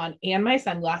mask on and my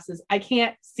sunglasses, I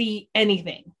can't see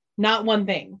anything, not one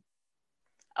thing.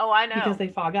 Oh, I know. Because they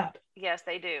fog up. Yes,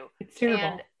 they do. It's terrible.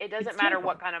 And it doesn't matter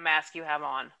what kind of mask you have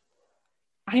on.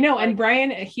 I know. And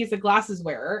Brian, he's a glasses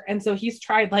wearer. And so he's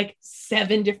tried like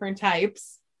 7 different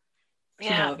types to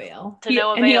no avail.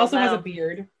 And he also has a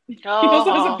beard. Oh. He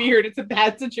also has a beard. It's a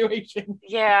bad situation.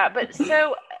 Yeah. But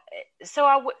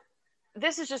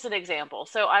this is just an example.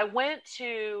 So I went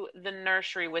to the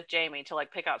nursery with Jamie to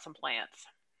like pick out some plants.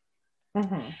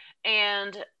 Mm-hmm.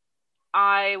 And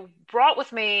I brought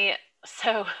with me,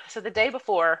 so the day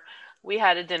before we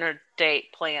had a dinner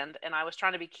date planned and I was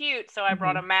trying to be cute. So I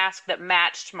brought a mask that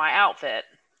matched my outfit.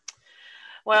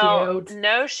 Well, cute.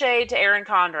 No shade to Erin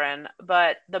Condren,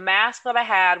 but the mask that I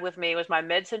had with me was my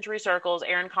Mid-Century Circles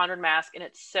Erin Condren mask. And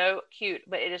it's so cute,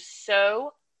 but it is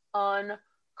so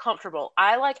uncomfortable.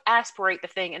 I like aspirate the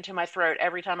thing into my throat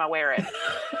every time I wear it.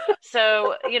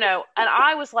 So, and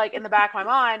I was like, in the back of my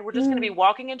mind, we're just going to be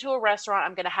walking into a restaurant.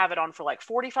 I'm going to have it on for like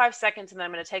 45 seconds and then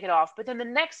I'm going to take it off. But then the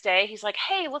next day he's like,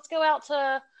 hey, let's go out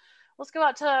to,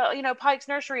 Pike's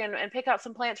nursery and pick out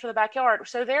some plants for the backyard.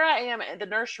 So there I am at the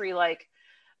nursery, like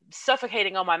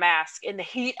suffocating on my mask in the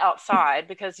heat outside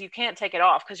because you can't take it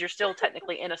off because you're still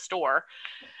technically in a store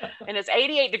and it's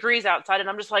 88 degrees outside and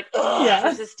I'm just like,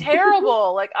 this is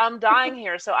terrible. Like I'm dying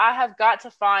here. So I have got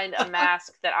to find a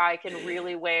mask that I can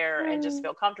really wear and just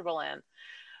feel comfortable in.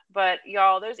 But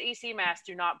y'all, those EC masks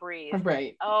do not breathe.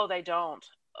 Right. Oh, they don't.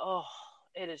 Oh,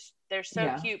 they're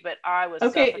so cute, but I was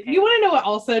okay. You want to know what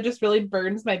also just really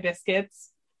burns my biscuits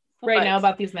right now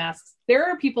about these masks? There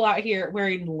are people out here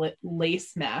wearing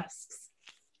lace masks,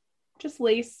 just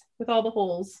lace with all the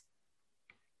holes.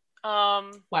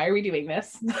 Why are we doing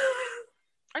this?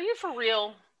 Are you for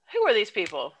real? Who are these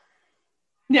people?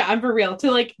 Yeah, I'm for real.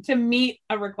 To meet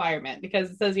a requirement,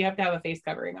 because it says you have to have a face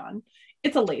covering on.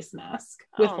 It's a lace mask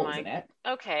with holes in it.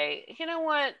 Okay. You know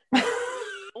what?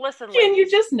 Listen, Can ladies,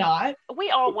 you just not? We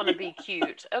all want to be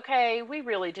cute. Okay. We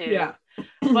really do. Yeah.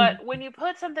 But when you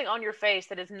put something on your face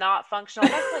that is not functional,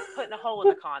 that's like putting a hole in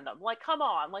the condom. Like, come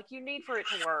on. Like, you need for it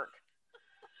to work.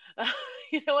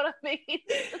 You know what I mean?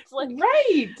 It's like,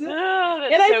 right. Oh,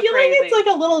 and I feel crazy. Like it's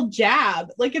like a little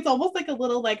jab. Like it's almost like a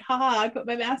little like, haha, I put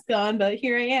my mask on, but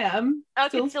here I am. I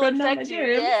can still infect you.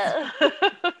 Yeah.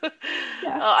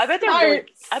 Yeah. I bet they're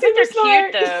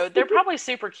cute though. They're probably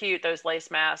super cute, those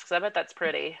lace masks. I bet that's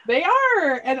pretty. They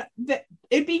are. And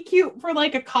it'd be cute for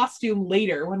like a costume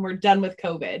later when we're done with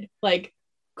COVID. Like,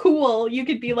 cool, you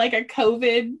could be like a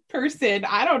COVID person.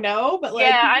 I don't know, but like,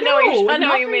 yeah, I know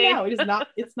what you mean. Now.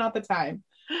 It's not the time.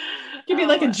 It could be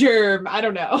like a germ. I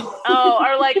don't know. Oh,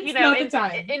 or like, you know, in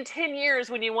 10 years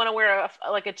when you want to wear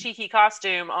a cheeky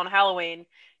costume on Halloween,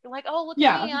 you're like, oh, look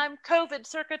at me, I'm COVID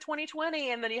circa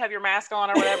 2020, and then you have your mask on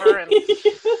or whatever, and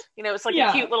you know, it's like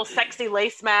a cute little sexy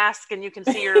lace mask, and you can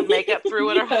see your makeup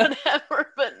through it or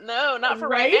whatever. But no, not for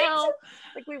right now.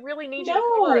 Like, we really need you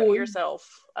to cover yourself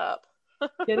up.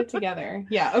 Get it together.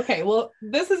 Yeah. Okay. Well,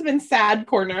 this has been Sad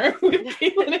Corner with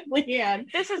Caitlin and Leanne.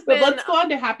 Let's go on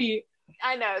to happy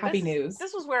news.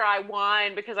 This was where I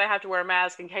whine because I have to wear a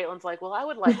mask, and Caitlin's like, well, I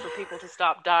would like for people to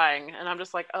stop dying. And I'm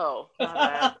just like, oh,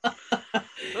 not bad.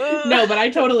 No, but I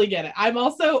totally get it. I'm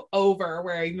also over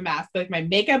wearing the mask. Like, my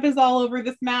makeup is all over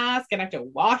this mask and I have to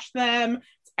wash them.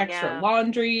 Extra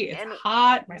laundry. It's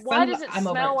hot. Why does it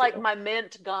smell like my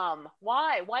mint gum?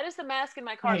 Why does the mask in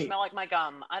my car smell like my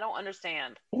gum? I don't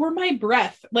understand. Or my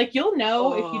breath. Like, you'll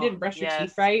know if you didn't brush your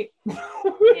teeth right.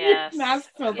 Yes. Mask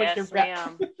smells like your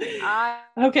breath.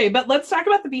 Okay, but let's talk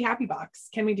about the Be Happy box.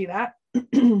 Can we do that?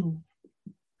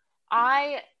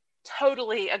 I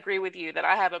totally agree with you that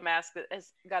I have a mask that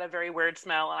has got a very weird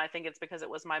smell, and I think it's because it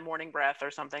was my morning breath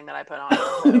or something that I put on.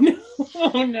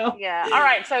 Oh no. Yeah. All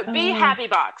right. So Be Happy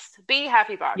box. Be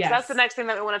Happy box. Yes. That's the next thing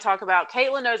that we want to talk about.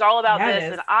 Caitlin knows all about this,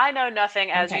 and I know nothing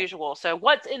as usual. So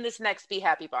what's in this next Be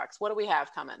Happy box? What do we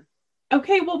have coming?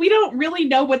 Okay. Well, we don't really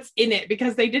know what's in it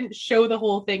because they didn't show the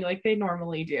whole thing like they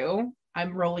normally do.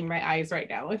 I'm rolling my eyes right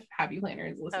now if Happy Planner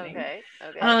is listening.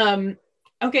 Okay.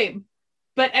 Okay.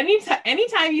 But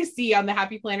anytime you see on the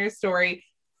Happy Planner story,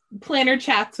 Planner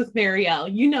chats with Marielle,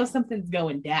 you know something's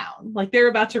going down. Like, they're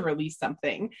about to release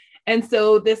something. And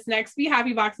so this next Be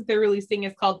Happy box that they're releasing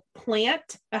is called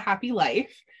Plant a Happy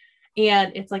Life.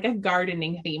 And it's like a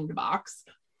gardening themed box.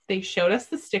 They showed us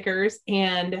the stickers,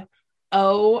 and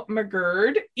oh my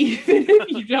god, even if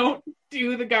you don't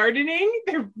do the gardening,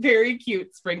 they're very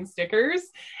cute spring stickers.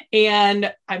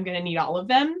 And I'm going to need all of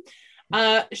them.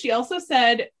 She also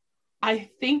said, I'm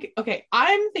thinking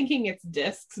it's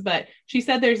discs, but she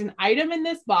said there's an item in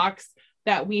this box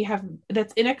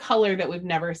that's in a color that we've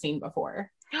never seen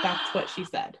before. That's what she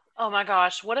said. Oh my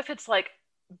gosh. What if it's like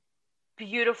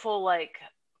beautiful, like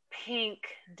pink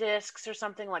discs or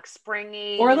something, like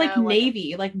springy? Or like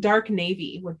navy, like dark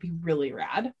navy would be really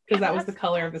rad, because that was the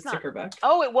color of the sticker book.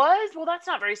 Oh, it was? Well, that's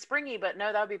not very springy, but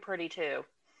no, that would be pretty too.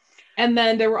 And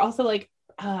then there were also like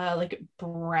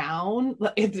brown.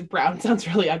 Brown sounds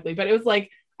really ugly, but it was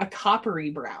like a coppery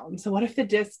brown. So what if they're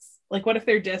discs,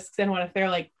 and what if they're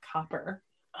like copper?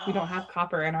 We don't have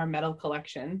copper in our metal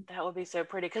collection. That would be so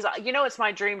pretty, because it's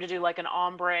my dream to do like an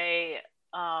ombre,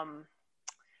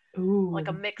 like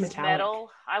a mixed metallic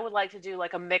metal. I would like to do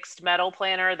like a mixed metal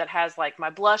planner that has like my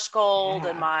blush gold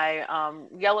and my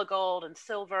yellow gold and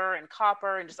silver and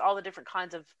copper and just all the different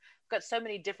kinds of. Got so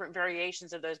many different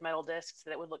variations of those metal discs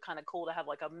that it would look kind of cool to have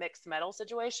like a mixed metal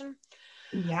situation.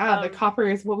 Yeah, the copper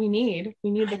is what we need. We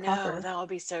need the copper. That would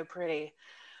be so pretty.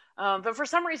 But for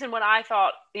some reason, when I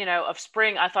thought, of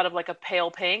spring, I thought of like a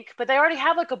pale pink, but they already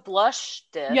have like a blush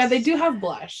disc. Yeah, they do have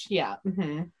blush. Yeah.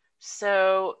 Mm-hmm.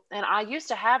 So, and I used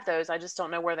to have those. I just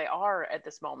don't know where they are at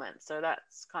this moment. So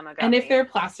that's kind of got And if they're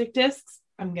plastic discs,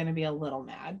 I'm going to be a little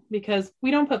mad because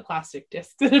we don't put plastic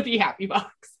discs in a Be Happy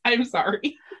box. I'm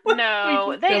sorry.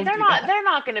 No, they're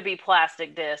not going to be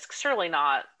plastic discs. Surely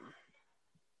not.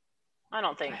 I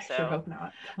don't think so. I sure hope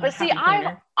not. But see,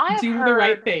 I've do heard the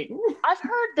right thing. I've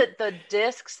heard that the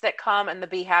discs that come in the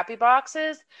Be Happy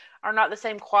boxes are not the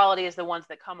same quality as the ones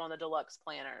that come on the deluxe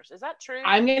planners. Is that true?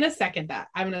 I'm going to second that.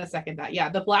 Yeah,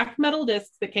 the black metal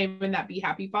discs that came in that Be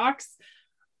Happy box,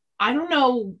 I don't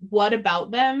know what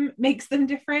about them makes them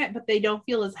different, but they don't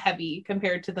feel as heavy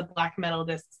compared to the black metal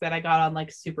discs that I got on like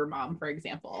Supermom, for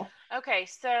example. Okay,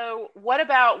 so what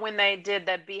about when they did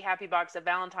the Be Happy box of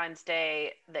Valentine's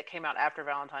Day that came out after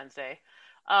Valentine's Day?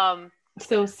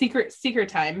 So Secret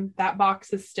Time, that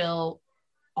box is still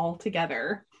all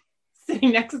together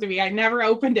sitting next to me. I never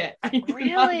opened it. I did not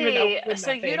even Really? open So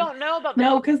that you thing. don't know about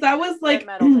No, because that was red like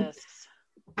metal discs.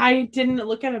 I didn't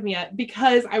look at them yet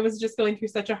because I was just going through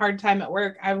such a hard time at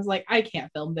work. I was like, I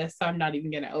can't film this, so I'm not even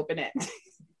going to open it.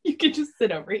 You can just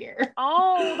sit over here.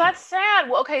 Oh, that's sad.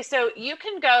 Well, okay, so you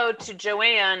can go to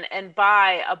Joann and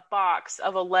buy a box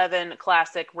of 11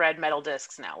 classic red metal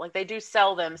discs now. Like they do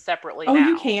sell them separately Oh, now.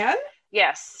 you can?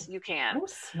 Yes, you can. Oh,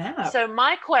 snap. So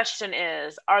my question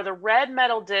is, are the red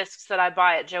metal discs that I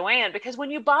buy at Joann, because when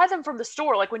you buy them from the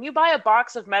store, like when you buy a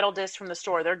box of metal discs from the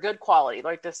store, they're good quality,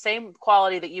 like the same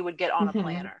quality that you would get on a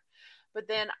planner. But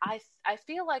then I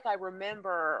feel like I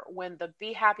remember when the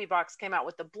Be Happy box came out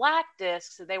with the black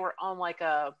discs, they were on like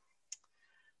a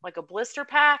blister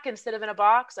pack instead of in a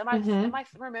box. Am I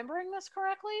remembering this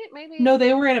correctly? Maybe. No,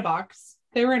 they were in a box.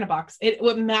 They were in a box. It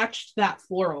matched that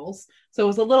florals. So it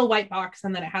was a little white box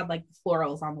and then it had like the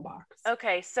florals on the box.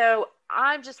 Okay, so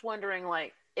I'm just wondering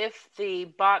like if the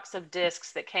box of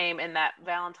discs that came in that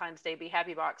Valentine's Day Be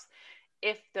Happy box,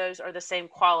 if those are the same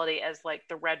quality as like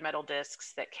the red metal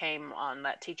discs that came on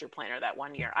that teacher planner that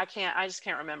one year. I just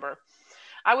can't remember.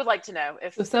 I would like to know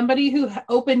if so somebody who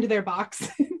opened their box,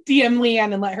 DM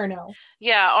Leanne and let her know.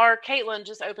 Yeah, or Caitlin,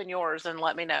 just open yours and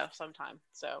let me know sometime.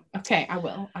 So okay, I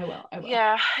will.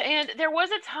 Yeah, and there was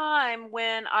a time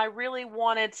when I really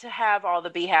wanted to have all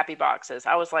the Be Happy boxes.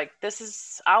 I was like,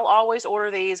 I'll always order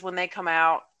these when they come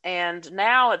out, and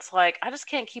now it's like I just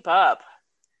can't keep up.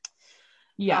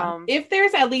 Yeah, if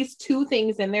there's at least 2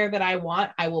 things in there that I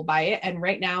want, I will buy it. And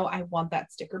right now, I want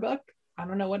that sticker book. I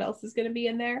don't know what else is going to be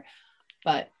in there,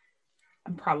 but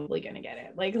I'm probably going to get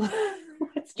it. Like,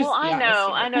 let's just. Well,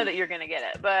 I know that you're going to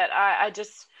get it, but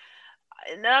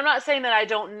and I'm not saying that I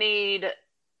don't need,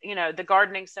 the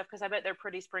gardening stuff, because I bet they're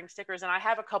pretty spring stickers, and I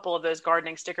have a couple of those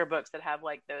gardening sticker books that have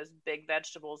like those big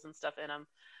vegetables and stuff in them.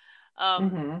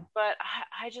 But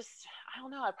I don't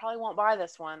know. I probably won't buy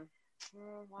this one.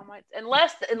 I might,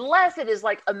 unless it is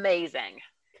like amazing.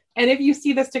 And if you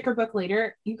see the sticker book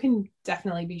later, you can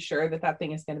definitely be sure that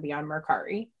thing is going to be on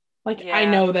Mercari. Like, yeah. I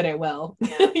know that it will.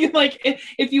 Yeah. Like,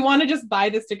 if you want to just buy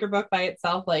the sticker book by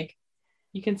itself, like,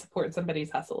 you can support somebody's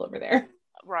hustle over there.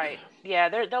 Right. Yeah.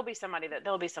 There'll be somebody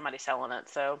selling it.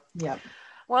 So. Yeah.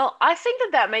 Well, I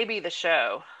think that may be the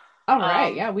show. All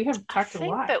right. Yeah, we have talked a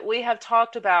lot. I think that we have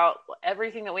talked about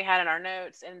everything that we had in our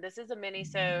notes, and this is a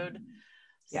mini-sode.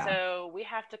 Yeah. So we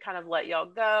have to kind of let y'all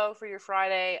go for your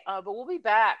Friday, but we'll be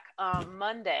back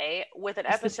Monday with an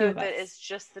episode that is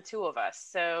just the 2 of us.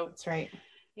 So that's right.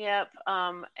 Yep.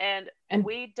 And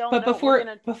we don't. But before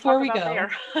we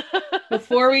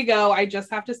go, I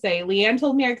just have to say, Leanne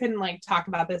told me I couldn't like talk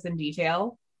about this in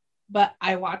detail, but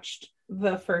I watched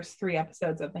the first 3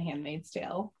 episodes of The Handmaid's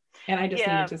Tale, and I just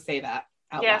needed to say that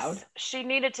out loud. She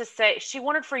needed to say. She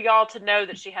wanted for y'all to know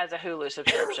that she has a Hulu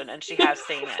subscription, and she has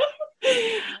seen it.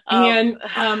 And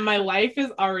my life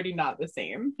is already not the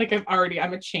same. Like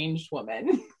I'm a changed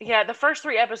woman. Yeah, the first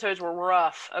 3 episodes were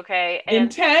rough. Okay,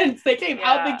 intense. They came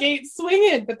out the gate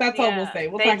swinging, but that's all we'll say.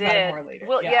 We'll talk about it more later.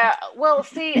 Well, yeah. Well,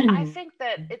 see, I think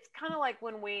that it's kind of like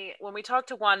when we talked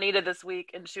to Juanita this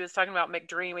week, and she was talking about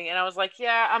McDreaming, and I was like,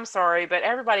 yeah, I'm sorry, but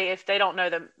everybody, if they don't know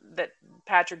that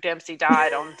Patrick Dempsey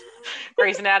died on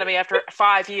Grey's Anatomy after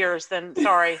 5 years, then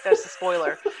sorry, that's a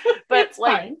spoiler. But it's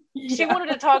like she wanted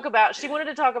to talk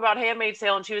about Handmaid's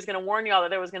Tale, and she was going to warn y'all that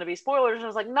there was going to be spoilers. And I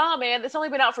was like, nah, man, it's only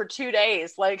been out for 2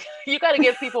 days. Like, you got to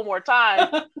give people more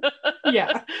time.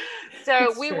 Yeah.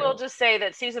 So we will just say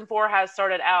that season 4 has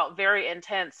started out very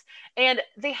intense. And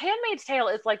The Handmaid's Tale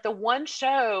is like the one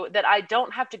show that I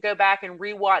don't have to go back and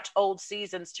rewatch old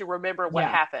seasons to remember what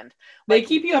happened. They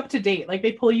keep you up to date. Like,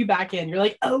 they pull you back in. You're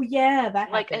like, oh yeah,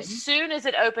 that like happened. As soon as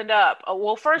it opened up,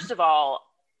 well, first of all,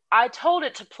 I told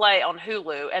it to play on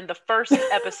Hulu, and the first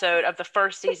episode of the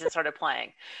first season started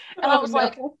playing. And I was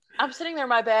like, I'm sitting there in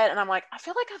my bed, and I'm like, I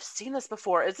feel like I've seen this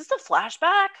before. Is this a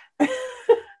flashback?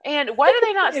 And why did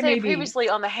they not say previously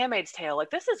on The Handmaid's Tale? Like,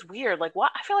 this is weird. Like,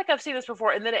 what? I feel like I've seen this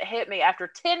before. And then it hit me after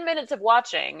 10 minutes of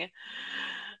watching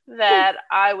that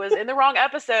I was in the wrong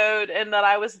episode, and that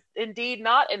I was indeed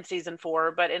not in season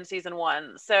 4, but in season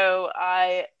 1. So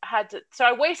I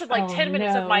wasted like 10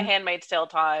 minutes of my Handmaid's Tale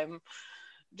time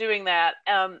doing that.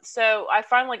 So I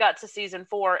finally got to season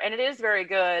 4, and it is very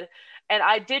good. And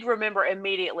I did remember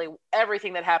immediately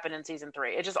everything that happened in season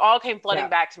 3. It just all came flooding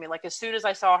back to me. Like as soon as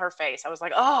I saw her face, I was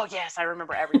like, oh yes, I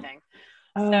remember everything.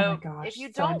 Oh so my gosh, if you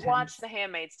so don't intense. watch The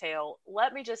Handmaid's Tale,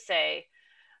 let me just say,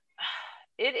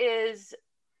 it is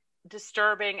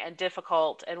disturbing and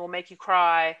difficult and will make you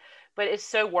cry, but it's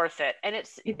so worth it. And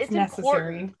it's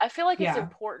necessary. Important. I feel like it's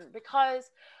important because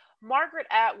Margaret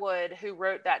Atwood, who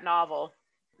wrote that novel,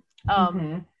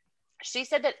 she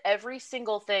said that every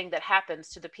single thing that happens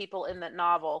to the people in that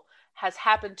novel has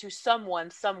happened to someone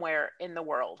somewhere in the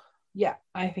world. Yeah,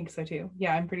 I think so too.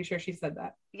 Yeah, I'm pretty sure she said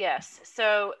that. Yes.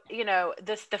 So,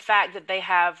 the fact that they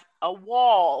have a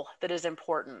wall that is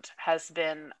important has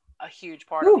been a huge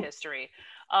part of history.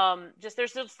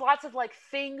 There's just lots of like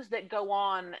things that go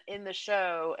on in the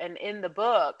show and in the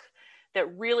book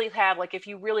that really have, like, if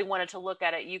you really wanted to look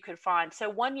at it, you could find. So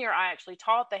one year I actually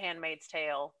taught The Handmaid's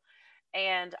Tale,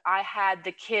 and I had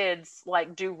the kids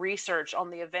like do research on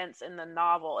the events in the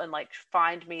novel and like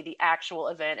find me the actual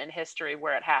event in history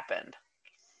where it happened.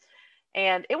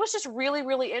 And it was just really,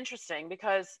 really interesting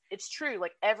because it's true,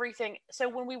 like everything. So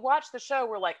when we watch the show,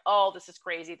 we're like, oh, this is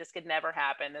crazy. This could never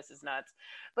happen. This is nuts.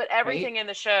 But everything in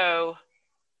the show,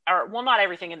 or well, not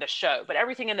everything in the show, but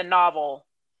everything in the novel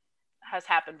has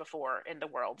happened before in the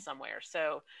world somewhere.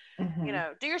 So,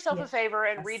 do yourself a favor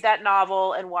and read that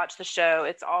novel and watch the show.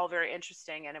 It's all very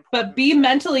interesting and important. But be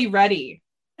mentally ready.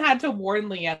 I had to warn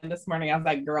Leanne this morning. I was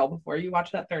like, girl, before you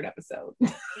watch that 3rd episode.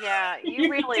 Yeah, you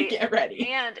really get ready.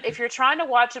 And if you're trying to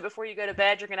watch it before you go to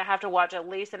bed, you're going to have to watch at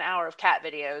least an hour of cat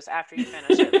videos after you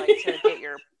finish it, like to get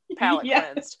your palate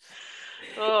cleansed.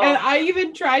 Ugh. And I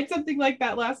even tried something like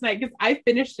that last night because I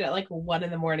finished it at like 1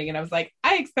 a.m. and I was like,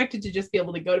 I expected to just be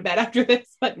able to go to bed after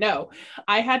this, but no,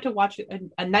 I had to watch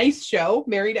a nice show,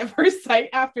 Married at First Sight,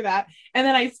 after that, and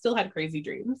then I still had crazy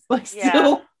dreams. Like,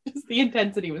 still, just the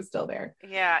intensity was still there.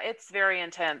 Yeah, it's very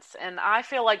intense, and I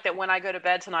feel like that when I go to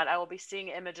bed tonight, I will be seeing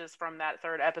images from that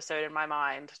 3rd episode in my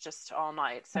mind just all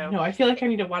night. So no, I feel like I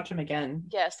need to watch them again.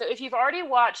 Yeah, so if you've already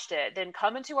watched it, then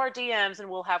come into our DMs and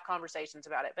we'll have conversations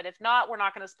about it. But if not, we're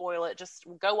not going to spoil it. Just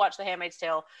go watch The Handmaid's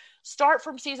Tale. Start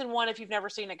from season 1 if you've never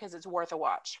seen it, because it's worth a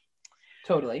watch.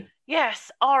 Totally.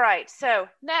 Yes. All right. So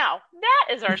now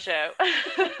that is our show.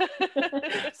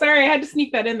 Sorry, I had to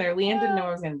sneak that in there. Leanne didn't know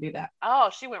I was going to do that. Oh,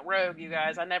 she went rogue, you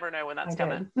guys. I never know when that's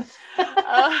coming.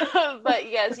 But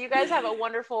yes, you guys have a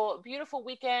wonderful, beautiful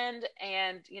weekend.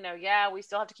 And, we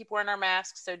still have to keep wearing our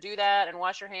masks. So do that and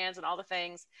wash your hands and all the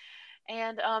things.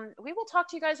 And we will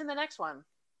talk to you guys in the next one.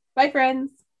 Bye,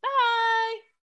 friends. Bye.